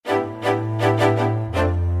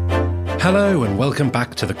Hello and welcome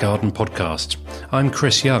back to the Garden Podcast. I'm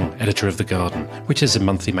Chris Young, editor of The Garden, which is a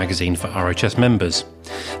monthly magazine for RHS members.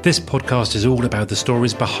 This podcast is all about the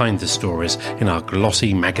stories behind the stories in our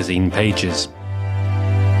glossy magazine pages.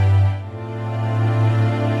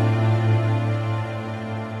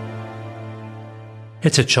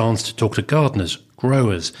 It's a chance to talk to gardeners,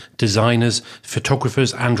 growers, designers,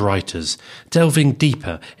 photographers and writers, delving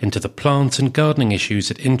deeper into the plants and gardening issues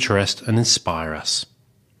that interest and inspire us.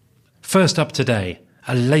 First up today,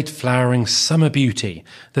 a late-flowering summer beauty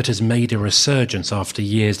that has made a resurgence after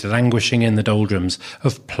years languishing in the doldrums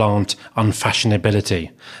of plant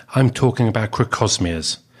unfashionability. I'm talking about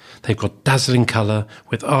crocosmias. They've got dazzling colour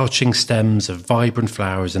with arching stems of vibrant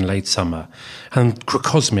flowers in late summer, and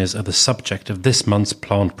crocosmias are the subject of this month's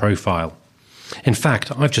plant profile. In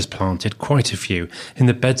fact, I've just planted quite a few in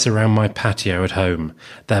the beds around my patio at home.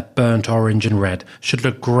 Their burnt orange and red should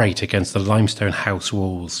look great against the limestone house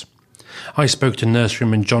walls. I spoke to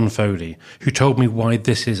nurseryman John Foley, who told me why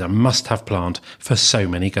this is a must-have plant for so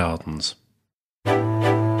many gardens.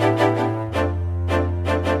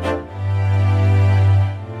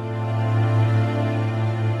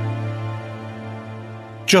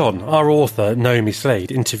 John, our author, Naomi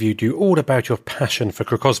Slade, interviewed you all about your passion for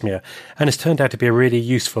crocosmia, and it's turned out to be a really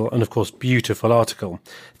useful and, of course, beautiful article.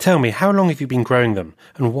 Tell me, how long have you been growing them,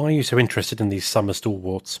 and why are you so interested in these summer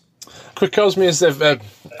stalwarts? Crocosmias, they've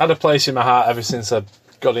had a place in my heart ever since I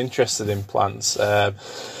got interested in plants.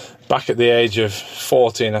 Back at the age of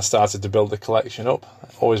 14, I started to build a collection up,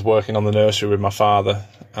 always working on the nursery with my father,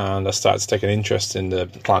 and I started to take an interest in the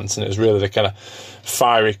plants, and it was really the kind of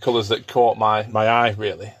fiery colours that caught my eye,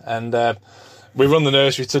 really. And we run the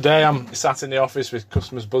nursery today. I'm sat in the office with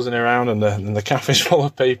customers buzzing around, and the cafe's full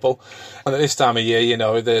of people. And at this time of year, you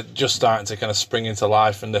know, they're just starting to kind of spring into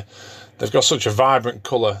life, and they've got such a vibrant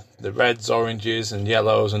colour, the reds, oranges and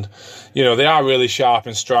yellows, and, you know, they are really sharp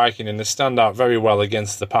and striking, and they stand out very well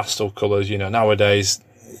against the pastel colours. You know, nowadays,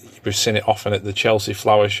 we've seen it often at the Chelsea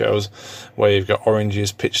flower shows, where you've got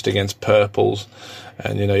oranges pitched against purples,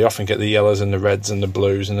 and, you know, you often get the yellows and the reds and the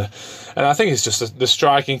blues, and I think it's just the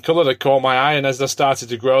striking colour that caught my eye. And as I started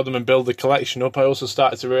to grow them and build the collection up, I also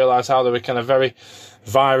started to realise how they were kind of very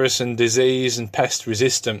virus and disease and pest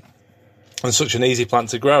resistant, and such an easy plant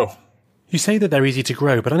to grow. You say that they're easy to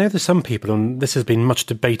grow, but I know there's some people, and this has been much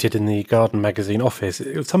debated in the garden magazine office,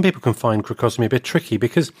 some people can find crocosmia a bit tricky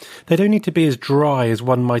because they don't need to be as dry as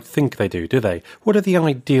one might think they do they? What are the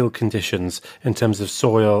ideal conditions in terms of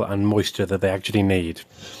soil and moisture that they actually need?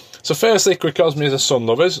 So firstly, crocosmias are sun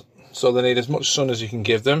lovers, so they need as much sun as you can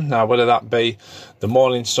give them. Now, whether that be the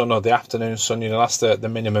morning sun or the afternoon sun, you know, that's the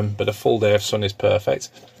minimum, but a full day of sun is perfect.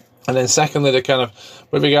 And then secondly, the kind of,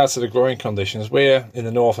 with regards to the growing conditions, we're in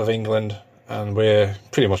the north of England and we're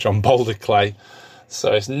pretty much on boulder clay,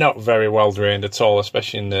 so it's not very well drained at all,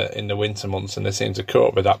 especially in the winter months, and they seem to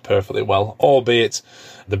cope with that perfectly well, albeit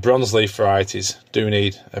the bronze leaf varieties do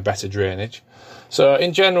need a better drainage. So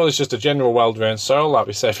in general, it's just a general well-drained soil, like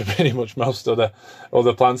we say for pretty much most other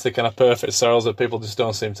plants, the kind of perfect soils that people just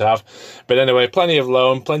don't seem to have. But anyway, plenty of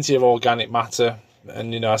loam, plenty of organic matter.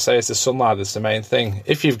 And, you know, I say it's the sunlight that's the main thing.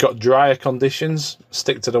 If you've got drier conditions,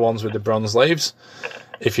 stick to the ones with the bronze leaves.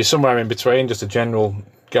 If you're somewhere in between, just a general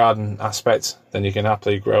garden aspect, then you can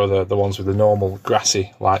happily grow the ones with the normal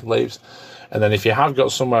grassy-like leaves. And then if you have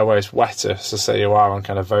got somewhere where it's wetter, so say you are on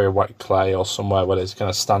kind of very wet clay or somewhere where there's kind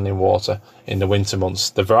of standing water in the winter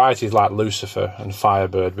months, the varieties like Lucifer and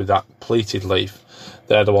Firebird with that pleated leaf,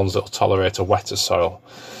 they're the ones that will tolerate a wetter soil.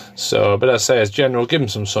 So, but as I say, as general, give them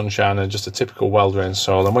some sunshine and just a typical well-drained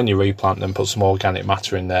soil, and when you replant them, put some organic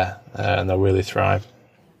matter in there, and they'll really thrive.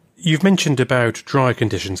 You've mentioned about dry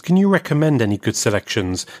conditions. Can you recommend any good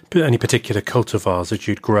selections, any particular cultivars that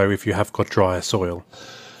you'd grow if you have got drier soil?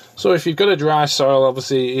 So if you've got a dry soil,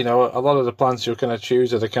 obviously, you know, a lot of the plants you're going to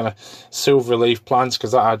choose are the kind of silver leaf plants,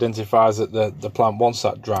 because that identifies that the plant wants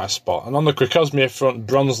that dry spot. And on the crocosmia front,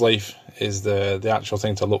 bronze leaf is the actual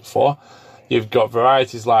thing to look for. You've got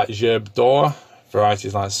varieties like Gerbe d'Or,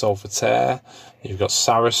 varieties like Solitaire, you've got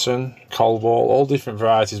Saracen, Cobalt, all different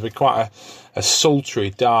varieties with quite a sultry,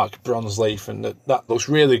 dark bronze leaf, and that looks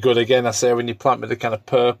really good, again, I say, when you plant with the kind of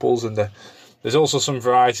purples. And there's also some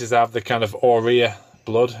varieties that have the kind of aurea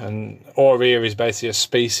blood, and aurea is basically a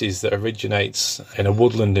species that originates in a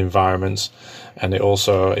woodland environment, and it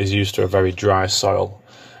also is used to a very dry soil.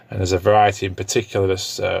 And there's a variety in particular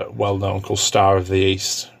that's well known called Star of the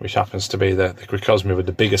East, which happens to be the crocosmia with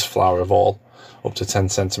the biggest flower of all, up to 10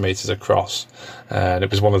 centimetres across. And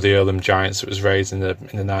it was one of the earlham giants that was raised in the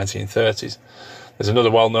 1930s. There's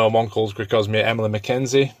another well-known one called Crocosmia Emily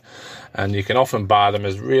Mackenzie, and you can often buy them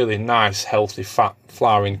as really nice, healthy, fat,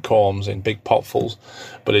 flowering corms in big potfuls,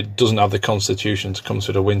 but it doesn't have the constitution to come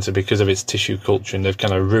through the winter because of its tissue culture, and they've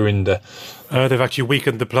kind of ruined the... they've actually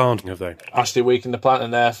weakened the plant, have they? Actually weakened the plant,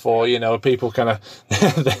 and therefore, people kind of...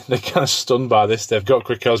 they're kind of stunned by this. They've got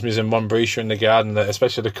crocosmias and montbretia in the garden,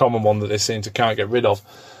 especially the common one that they seem to can't get rid of.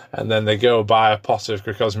 And then they go buy a pot of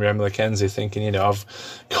Crocosmia Emily Mackenzie thinking, I've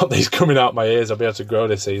got these coming out my ears, I'll be able to grow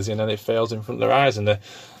this easy, and then it fails in front of their eyes. And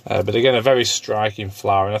but again, a very striking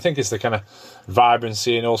flower. And I think it's the kind of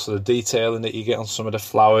vibrancy and also the detailing that you get on some of the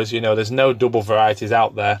flowers. There's no double varieties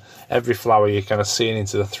out there. Every flower you're kind of seeing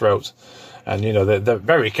into the throat. And, they're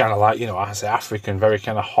very kind of like, I say African, very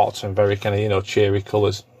kind of hot and very kind of, cheery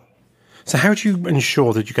colours. So how do you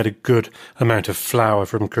ensure that you get a good amount of flower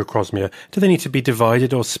from Crocosmia? Do they need to be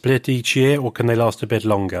divided or split each year, or can they last a bit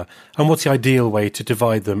longer? And what's the ideal way to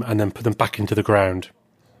divide them and then put them back into the ground?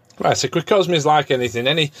 Right, so Crocosmia is like anything.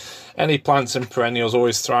 Any plants and perennials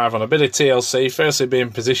always thrive on a bit of TLC. Firstly,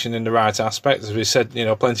 being positioned in the right aspect, as we said,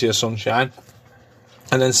 plenty of sunshine.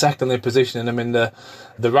 And then secondly, positioning them in the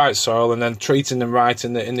right soil and then treating them right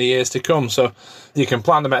in the years to come. So you can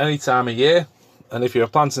plant them at any time of year. And if you're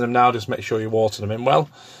planting them now, just make sure you water them in well.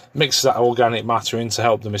 Mix that organic matter in to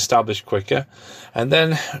help them establish quicker. And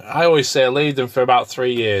then I always say leave them for about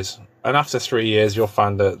 3 years. And after 3 years, you'll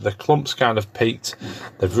find that the clumps kind of peaked.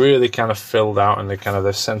 They've really kind of filled out, and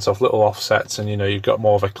they've sent off little offsets, and you've got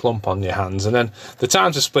more of a clump on your hands. And then the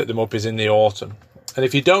time to split them up is in the autumn. And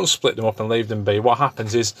if you don't split them up and leave them be, what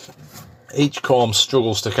happens is each corm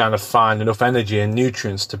struggles to kind of find enough energy and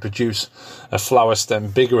nutrients to produce a flower stem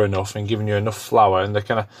bigger enough and giving you enough flower, and the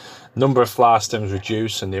kind of number of flower stems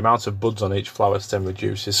reduce and the amount of buds on each flower stem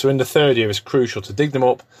reduces. So in the third year, it's crucial to dig them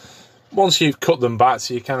up. Once you've cut them back,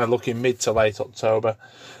 so you're kind of looking mid to late October,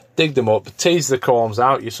 dig them up, tease the corms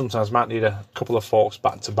out. You sometimes might need a couple of forks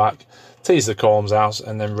back to back, tease the corms out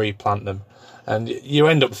and then replant them. And you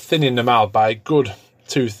end up thinning them out by a good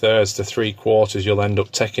 2/3 to 3/4. You'll end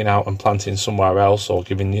up taking out and planting somewhere else, or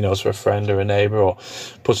giving to a friend or a neighbour, or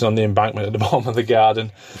putting on the embankment at the bottom of the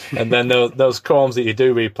garden. And then those corms that you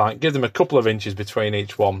do replant, give them a couple of inches between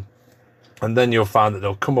each one, and then you'll find that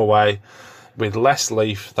they'll come away with less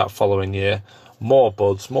leaf that following year, more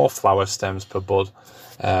buds, more flower stems per bud.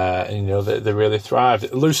 And they really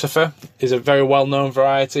thrive. Lucifer is a very well-known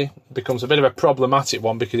variety. It becomes a bit of a problematic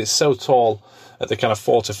one because it's so tall at the kind of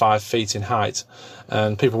 4 to 5 feet in height,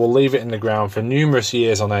 and people will leave it in the ground for numerous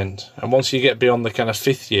years on end. And once you get beyond the kind of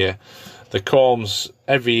 5th year, the corms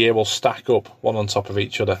every year will stack up one on top of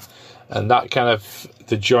each other, and that kind of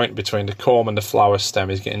the joint between the corm and the flower stem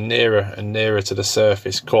is getting nearer and nearer to the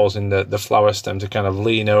surface, causing the flower stem to kind of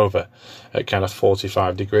lean over at kind of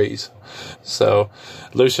 45 degrees. So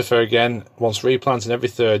Lucifer, again, once replanting every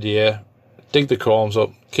 3rd year, dig the corms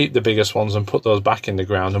up, keep the biggest ones and put those back in the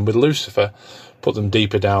ground. And with Lucifer, put them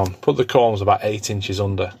deeper down, put the corms about 8 inches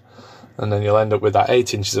under, and then you'll end up with that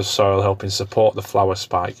 8 inches of soil helping support the flower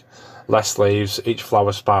spike. Less leaves, each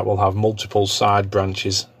flower spike will have multiple side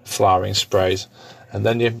branches, flowering sprays, and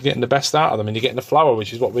then you're getting the best out of them, and you're getting the flower,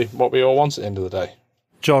 which is what we all want at the end of the day.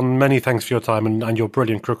 John, many thanks for your time and your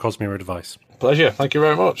brilliant Crocosmia advice. Pleasure, thank you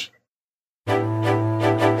very much.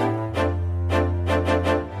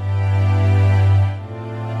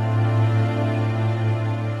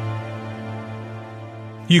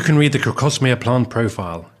 You can read the Crocosmia plant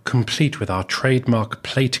profile, complete with our trademark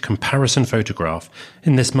plate comparison photograph,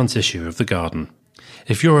 in this month's issue of The Garden.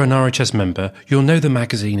 If you're an RHS member, you'll know the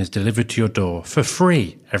magazine is delivered to your door for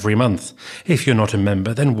free every month. If you're not a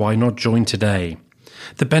member, then why not join today?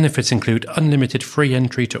 The benefits include unlimited free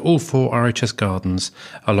entry to all 4 RHS gardens,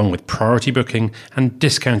 along with priority booking and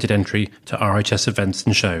discounted entry to RHS events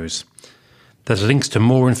and shows. There's links to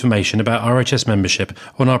more information about RHS membership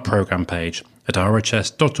on our programme page at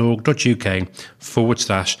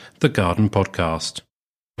rhs.org.uk/The Garden Podcast.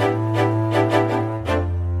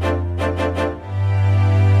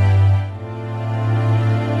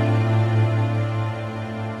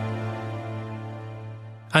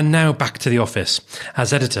 And now back to the office.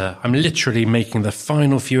 As editor, I'm literally making the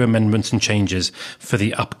final few amendments and changes for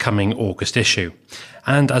the upcoming August issue.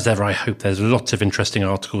 And as ever, I hope there's lots of interesting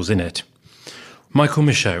articles in it. Michael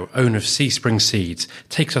Michaud, owner of Sea Spring Seeds,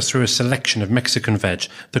 takes us through a selection of Mexican veg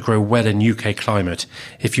that grow well in UK climate.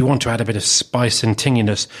 If you want to add a bit of spice and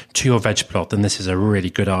tinginess to your veg plot, then this is a really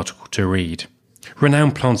good article to read.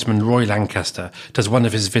 Renowned plantsman Roy Lancaster does one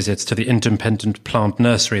of his visits to the independent plant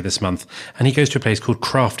nursery this month, and he goes to a place called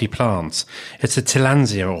Crafty Plants. It's a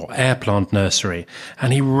Tillandsia or air plant nursery,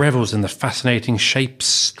 and he revels in the fascinating shapes,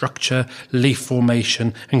 structure, leaf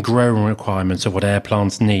formation and growing requirements of what air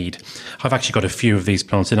plants need. I've actually got a few of these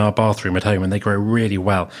plants in our bathroom at home, and they grow really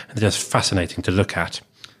well, and they're just fascinating to look at.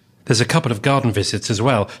 There's a couple of garden visits as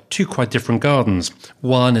well, two quite different gardens.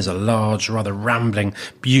 One is a large, rather rambling,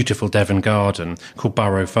 beautiful Devon garden called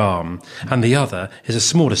Barrow Farm, and the other is a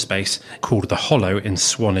smaller space called The Hollow in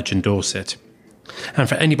Swanage in Dorset. And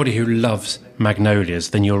for anybody who loves magnolias,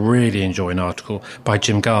 then you'll really enjoy an article by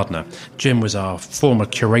Jim Gardner. Jim was our former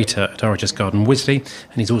curator at RHS Garden Wisley,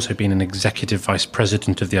 and he's also been an executive vice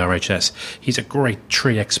president of the RHS. He's a great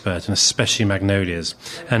tree expert, and especially magnolias.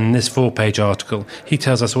 And in this 4-page article, he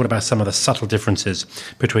tells us all about some of the subtle differences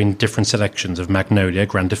between different selections of Magnolia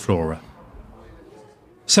grandiflora.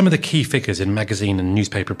 Some of the key figures in magazine and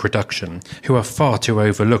newspaper production, who are far too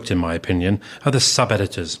overlooked in my opinion, are the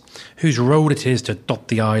sub-editors, whose role it is to dot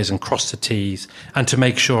the I's and cross the T's, and to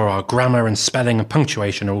make sure our grammar and spelling and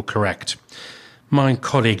punctuation are all correct. My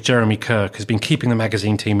colleague Jeremy Kirk has been keeping the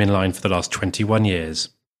magazine team in line for the last 21 years.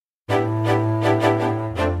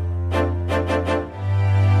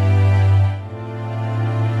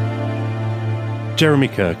 Jeremy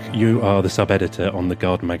Kirk, you are the sub-editor on the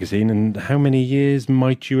Garden magazine, and how many years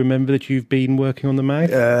might you remember that you've been working on the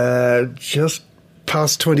mag? Just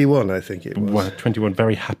past 21, I think it was. Wow, 21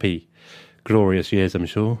 very happy, glorious years, I'm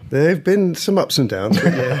sure. There have been some ups and downs,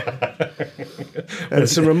 but yeah. And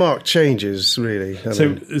some remarked changes, really.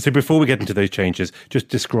 So before we get into those changes, just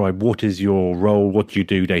describe what is your role, what do you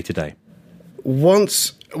do day to day?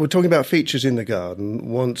 Once, we're talking about features in the garden,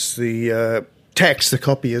 once the text, the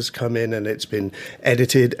copy has come in and it's been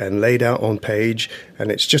edited and laid out on page and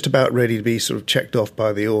it's just about ready to be sort of checked off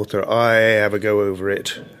by the author, I have a go over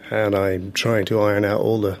it and I'm trying to iron out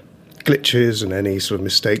all the glitches and any sort of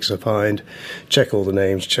mistakes I find, check all the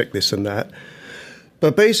names, check this and that.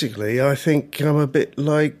 But basically, I think I'm a bit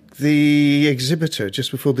like the exhibitor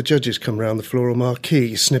just before the judges come round the floral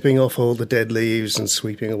marquee, snipping off all the dead leaves and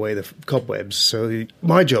sweeping away the cobwebs. So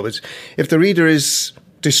my job is, if the reader is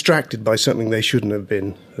distracted by something they shouldn't have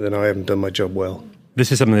been, then I haven't done my job well.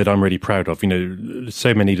 This is something that I'm really proud of. You know,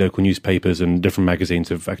 so many local newspapers and different magazines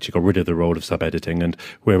have actually got rid of the role of sub-editing, and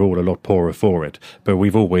we're all a lot poorer for it. But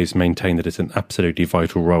we've always maintained that it's an absolutely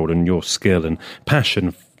vital role, and your skill and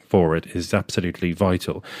passion for it is absolutely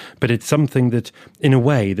vital. But it's something that, in a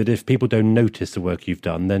way, that if people don't notice the work you've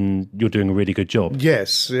done, then you're doing a really good job.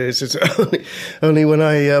 Yes, it's only when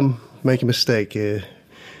I make a mistake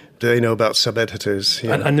do they know about sub-editors.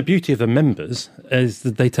 Yeah. And the beauty of the members is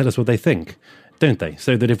that they tell us what they think, don't they?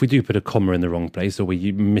 So that if we do put a comma in the wrong place or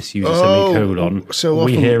we misuse a semicolon, so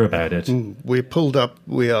we hear about it. We're pulled up,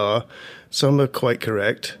 we are. Some are quite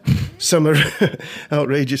correct. Some are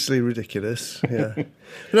outrageously ridiculous. Yeah.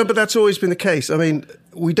 No, but that's always been the case. I mean,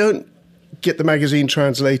 we don't get the magazine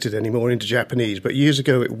translated anymore into Japanese, but years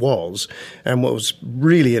ago it was. And what was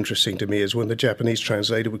really interesting to me is when the Japanese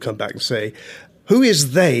translator would come back and say, who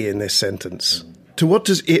is they in this sentence? To what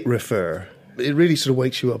does it refer? It really sort of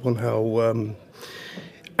wakes you up on how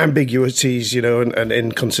ambiguities, you know, and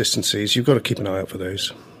inconsistencies, you've got to keep an eye out for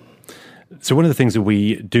those. So one of the things that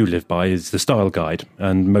we do live by is the style guide,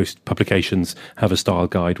 and most publications have a style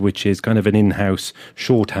guide, which is kind of an in-house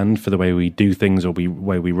shorthand for the way we do things or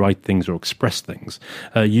way we write things or express things.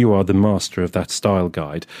 You are the master of that style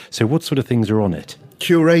guide. So what sort of things are on it?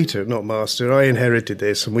 Curator, not master. I inherited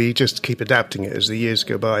this and we just keep adapting it as the years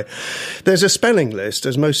go by. There's a spelling list,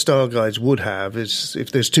 as most style guides would have, is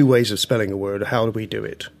if there's two ways of spelling a word, how do we do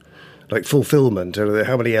it? Like fulfillment, or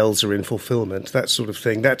how many L's are in fulfillment, that sort of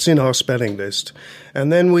thing. That's in our spelling list.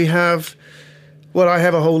 And then we have, I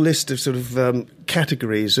have a whole list of sort of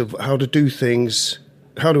categories of how to do things,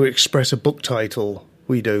 how to express a book title.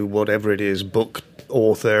 We do whatever it is, book,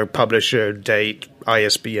 author, publisher, date,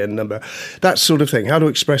 ISBN number, that sort of thing. How to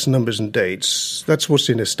express numbers and dates. That's what's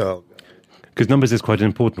in a style. Because numbers is quite an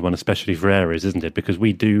important one, especially for areas, isn't it? Because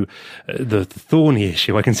we do the thorny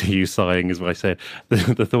issue, I can see you sighing is what I said,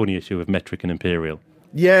 the thorny issue of metric and imperial.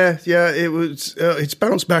 Yeah, it was. It's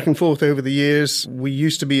bounced back and forth over the years. We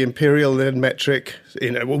used to be imperial, then metric.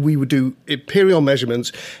 We would do imperial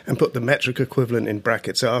measurements and put the metric equivalent in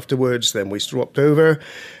brackets afterwards. Then we swapped over,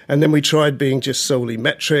 and then we tried being just solely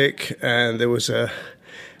metric, and there was a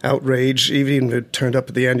outrage. Even it turned up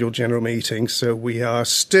at the annual general meeting. So we are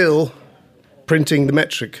still printing the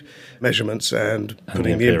metric measurements and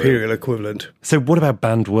putting the imperial equivalent. So what about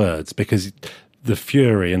banned words? Because the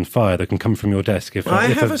fury and fire that can come from your desk if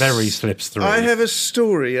a very slips through. I have a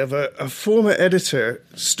story of a former editor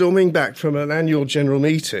storming back from an annual general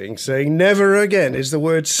meeting saying, never again is the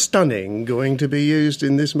word stunning going to be used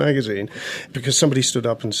in this magazine, because somebody stood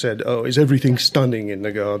up and said, oh, is everything stunning in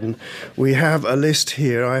the garden? We have a list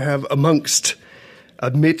here. I have amidst,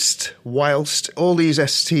 whilst, all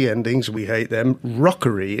these ST endings, we hate them.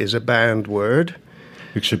 Rockery is a banned word.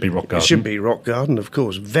 It should be rock garden. It should be rock garden, of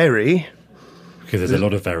course. Very. Because there's a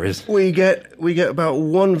lot of berries. We get about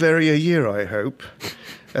one berry a year, I hope.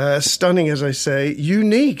 Stunning, as I say.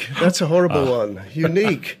 Unique. That's a horrible one.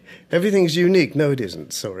 Unique. Everything's unique. No, it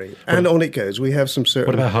isn't. Sorry. And on it goes. We have some certain...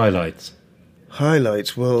 What about highlights?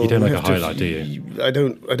 Highlights. Well, you don't like a highlight, do you? I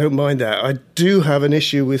don't mind that. I do have an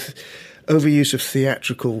issue with overuse of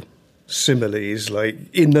theatrical similes, like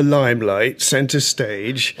in the limelight, centre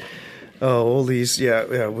stage. Oh, all these, yeah.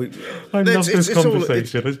 I love this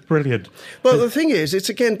conversation. It's brilliant. Well, the thing is, it's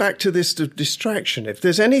again back to this distraction. If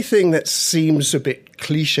there's anything that seems a bit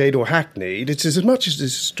cliched or hackneyed, it's as much as a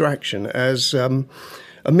distraction as a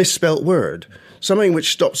misspelt word. Something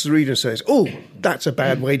which stops the reader and says, oh, that's a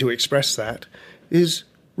bad way to express that, is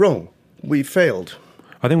wrong. We failed.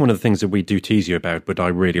 I think one of the things that we do tease you about, but I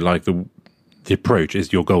really like the approach,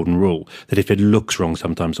 is your golden rule, that if it looks wrong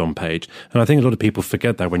sometimes on page, and I think a lot of people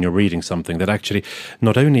forget that when you're reading something, that actually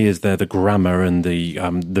not only is there the grammar and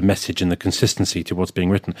the message and the consistency to what's being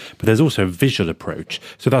written, but there's also a visual approach.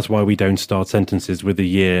 So that's why we don't start sentences with a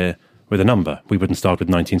year, with a number. We wouldn't start with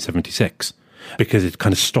 1976. Because it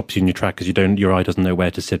kind of stops you in your track, because your eye doesn't know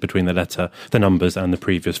where to sit between the letter, the numbers, and the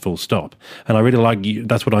previous full stop. And I really like you.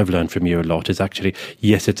 That's what I've learned from you a lot. Is actually,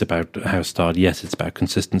 yes, it's about house style, yes, it's about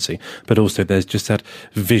consistency, but also there's just that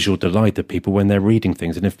visual delight that people when they're reading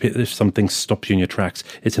things, and if something stops you in your tracks,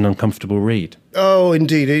 it's an uncomfortable read. Oh,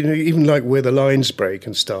 indeed. Even like where the lines break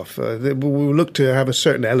and stuff, we'll look to have a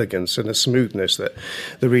certain elegance and a smoothness that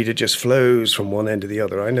the reader just flows from one end to the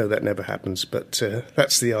other. I know that never happens, but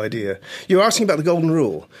that's the idea. You're asking about the golden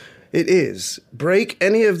rule. It is, break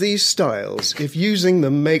any of these styles if using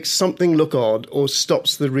them makes something look odd or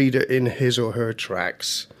stops the reader in his or her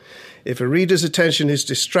tracks. If a reader's attention is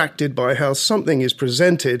distracted by how something is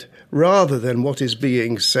presented rather than what is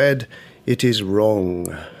being said, it is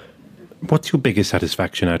wrong. What's your biggest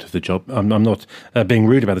satisfaction out of the job? I'm not being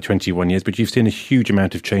rude about the 21 years, but you've seen a huge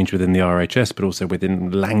amount of change within the RHS, but also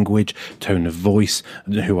within language, tone of voice,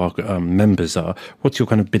 who our members are. What's your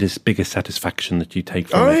kind of biggest satisfaction that you take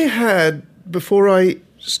from it? I had, before I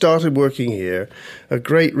started working here, a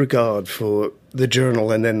great regard for the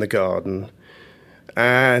journal and then the garden.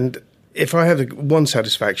 And if I have one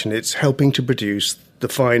satisfaction, it's helping to produce the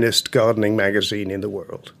finest gardening magazine in the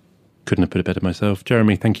world. Couldn't have put it better myself.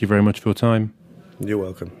 Jeremy, thank you very much for your time. You're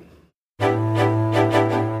welcome.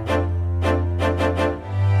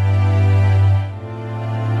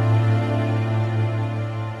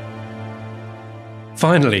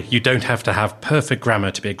 Finally, you don't have to have perfect grammar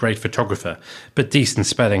to be a great photographer, but decent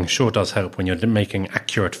spelling sure does help when you're making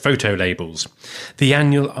accurate photo labels. The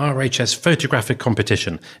annual RHS Photographic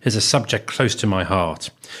Competition is a subject close to my heart.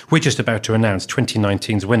 We're just about to announce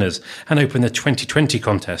 2019's winners and open the 2020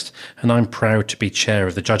 contest, and I'm proud to be chair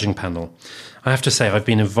of the judging panel. I have to say I've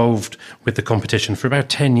been involved with the competition for about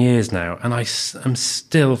 10 years now, and I am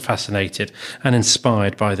still fascinated and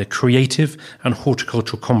inspired by the creative and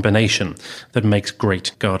horticultural combination that makes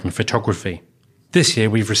great garden photography. This year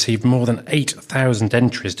we've received more than 8,000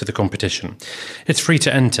 entries to the competition. It's free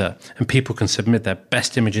to enter, and people can submit their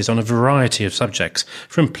best images on a variety of subjects,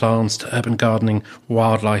 from plants to urban gardening,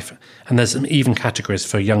 wildlife, and there's some even categories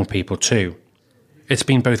for young people too. It's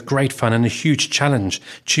been both great fun and a huge challenge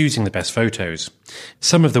choosing the best photos.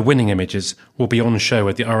 Some of the winning images will be on show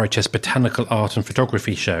at the RHS Botanical Art and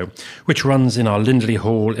Photography Show, which runs in our Lindley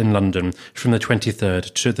Hall in London from the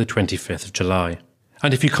 23rd to the 25th of July.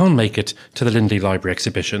 And if you can't make it to the Lindley Library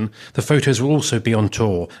exhibition, the photos will also be on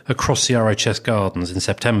tour across the RHS gardens in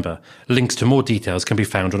September. Links to more details can be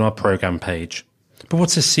found on our programme page. But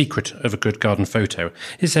what's the secret of a good garden photo?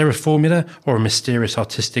 Is there a formula or a mysterious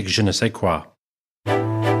artistic je ne sais quoi?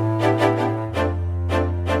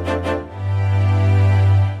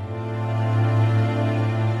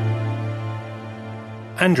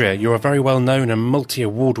 Andrea, you're a very well-known and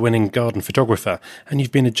multi-award-winning garden photographer, and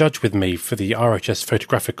you've been a judge with me for the RHS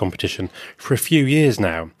Photographic Competition for a few years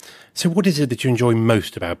now. So what is it that you enjoy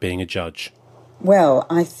most about being a judge? Well,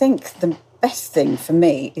 I think the best thing for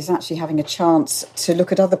me is actually having a chance to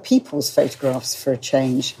look at other people's photographs for a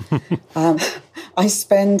change. I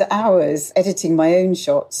spend hours editing my own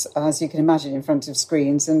shots, as you can imagine, in front of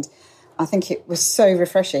screens, and I think it was so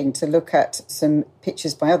refreshing to look at some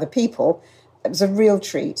pictures by other people It was a real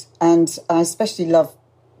treat. And I especially love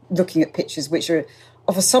looking at pictures which are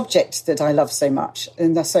of a subject that I love so much,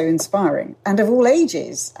 and they're so inspiring, and of all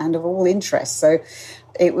ages and of all interests. So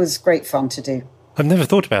it was great fun to do. I've never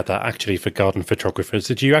thought about that, actually, for garden photographers,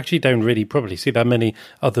 that you actually don't really probably see that many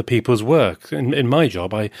other people's work. In my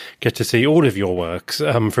job, I get to see all of your works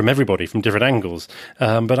from everybody, from different angles.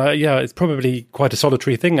 It's probably quite a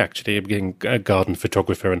solitary thing, actually, being a garden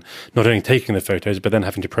photographer and not only taking the photos, but then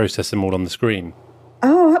having to process them all on the screen.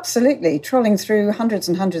 Oh, absolutely. Trolling through hundreds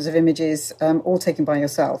and hundreds of images, all taken by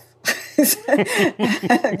yourself.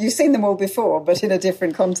 You've seen them all before, but in a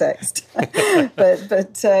different context.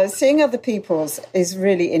 but seeing other people's is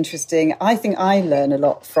really interesting. I think I learn a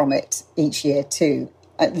lot from it each year too.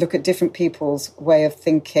 I look at different people's way of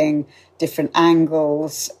thinking, different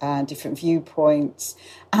angles, different viewpoints,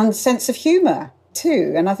 and sense of humour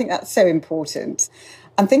too. And I think that's so important.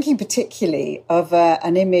 I'm thinking particularly of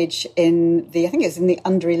an image in the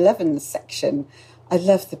under 11 section. I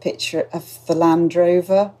love the picture of the Land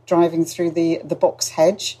Rover driving through the box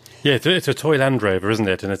hedge. Yeah, it's a toy Land Rover, isn't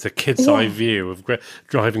it? And it's a kid's eye view of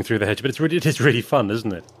driving through the hedge. But it is really fun,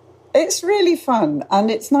 isn't it? It's really fun.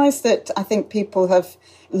 And it's nice that I think people have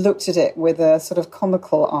looked at it with a sort of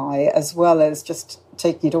comical eye, as well as just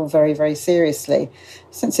taking it all very, very seriously.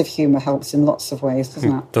 A sense of humour helps in lots of ways,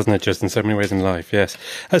 doesn't it? Doesn't it, just in so many ways in life, yes.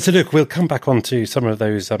 So look, we'll come back on to some of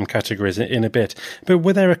those categories in a bit. But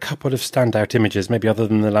were there a couple of standout images, maybe other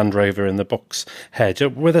than the Land Rover and the box hedge?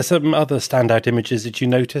 Were there some other standout images that you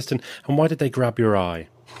noticed, and why did they grab your eye?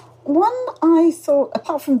 One, I thought,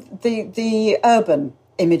 apart from the urban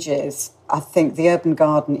images, I think the urban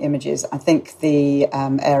garden images, I think the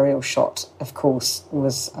aerial shot, of course,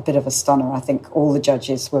 was a bit of a stunner. I think all the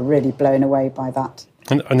judges were really blown away by that.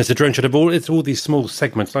 And it's a drone shot of all these small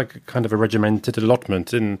segments, like kind of a regimented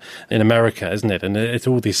allotment in America, isn't it? And it's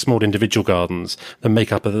all these small individual gardens that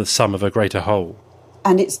make up the sum of a greater whole.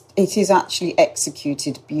 And it is actually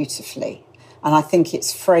executed beautifully. And I think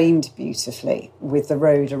it's framed beautifully with the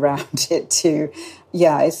road around it too.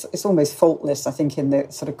 Yeah, it's almost faultless, I think, in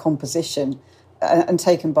the sort of composition and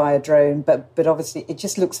taken by a drone. But obviously it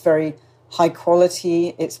just looks very high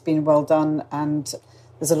quality. It's been well done and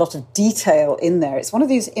there's a lot of detail in there. It's one of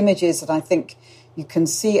these images that I think you can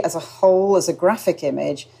see as a whole, as a graphic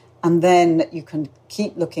image, and then you can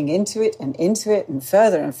keep looking into it and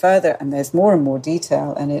further, and there's more and more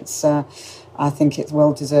detail. And it's... I think it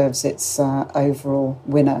well deserves its overall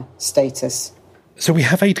winner status. So we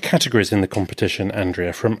have 8 categories in the competition,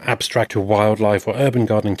 Andrea, from abstract to wildlife or urban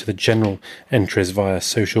gardening to the general entries via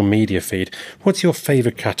social media feed. What's your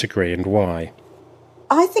favourite category and why?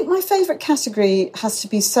 I think my favourite category has to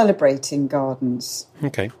be celebrating gardens.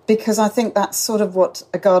 Okay. Because I think that's sort of what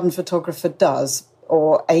a garden photographer does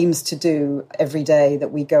or aims to do every day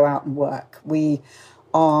that we go out and work. We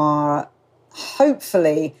are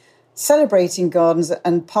hopefully celebrating gardens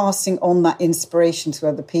and passing on that inspiration to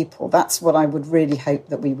other people. That's what I would really hope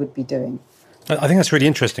that we would be doing. I think that's really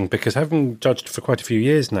interesting because having judged for quite a few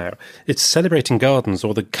years now, it's celebrating gardens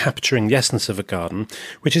or the capturing the essence of a garden,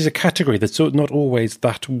 which is a category that's not always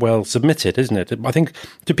that well submitted, isn't it? I think,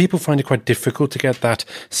 do people find it quite difficult to get that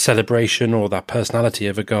celebration or that personality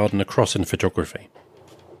of a garden across in photography?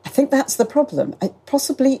 I think that's the problem. It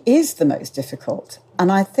possibly is the most difficult.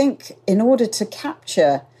 And I think in order to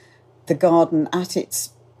capture the garden at its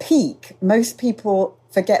peak, most people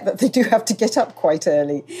forget that they do have to get up quite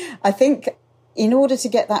early. I think in order to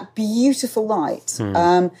get that beautiful light,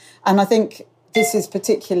 and I think this is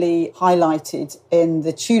particularly highlighted in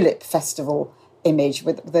the Tulip Festival image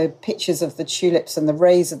with the pictures of the tulips and the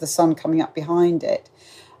rays of the sun coming up behind it.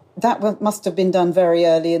 That must have been done very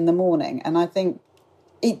early in the morning. And I think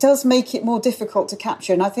it does make it more difficult to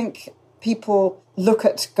capture. And I think people look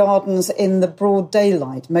at gardens in the broad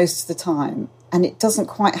daylight most of the time, and it doesn't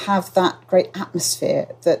quite have that great atmosphere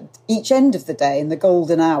that each end of the day, in the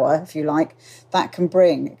golden hour, if you like, that can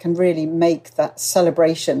bring. It can really make that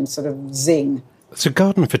celebration sort of zing. So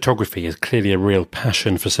garden photography is clearly a real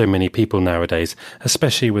passion for so many people nowadays,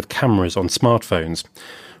 especially with cameras on smartphones.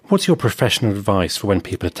 What's your professional advice for when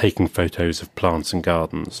people are taking photos of plants and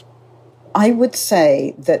gardens? I would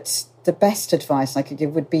say that the best advice I could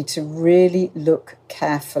give would be to really look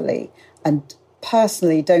carefully, and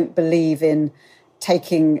personally don't believe in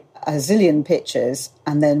taking a zillion pictures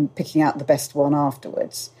and then picking out the best one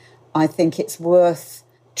afterwards. I think it's worth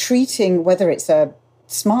treating, whether it's a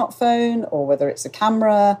smartphone or whether it's a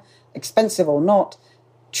camera, expensive or not,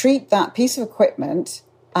 treat that piece of equipment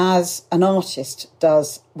as an artist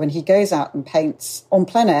does when he goes out and paints on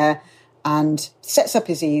plein air and sets up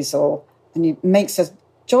his easel and he makes a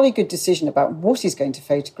jolly good decision about what he's going to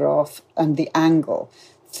photograph and the angle.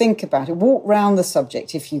 Think about it. Walk round the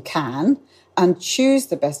subject if you can and choose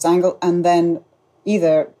the best angle, and then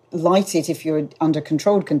either light it if you're under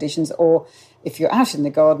controlled conditions, or if you're out in the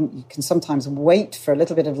garden, you can sometimes wait for a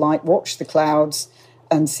little bit of light, watch the clouds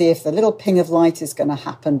and see if the little ping of light is going to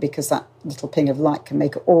happen, because that little ping of light can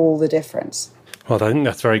make all the difference. Well, I think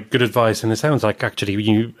that's very good advice, and it sounds like actually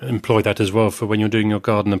you employ that as well for when you're doing your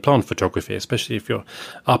garden and plant photography, especially if you're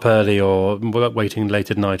up early or waiting late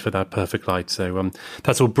at night for that perfect light. So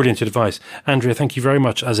that's all brilliant advice. Andrea, thank you very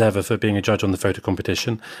much, as ever, for being a judge on the photo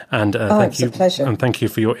competition. And thank you, it's a pleasure. And thank you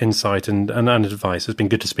for your insight and advice. It's been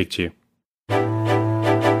good to speak to you.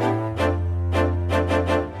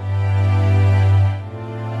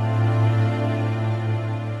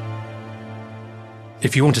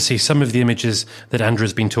 If you want to see some of the images that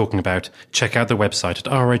Andrea's been talking about, check out the website at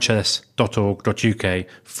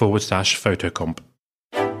rhs.org.uk/photocomp.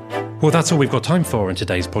 Well, that's all we've got time for in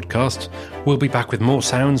today's podcast. We'll be back with more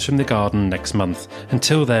sounds from the garden next month.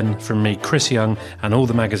 Until then, from me, Chris Young, and all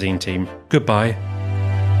the magazine team, goodbye.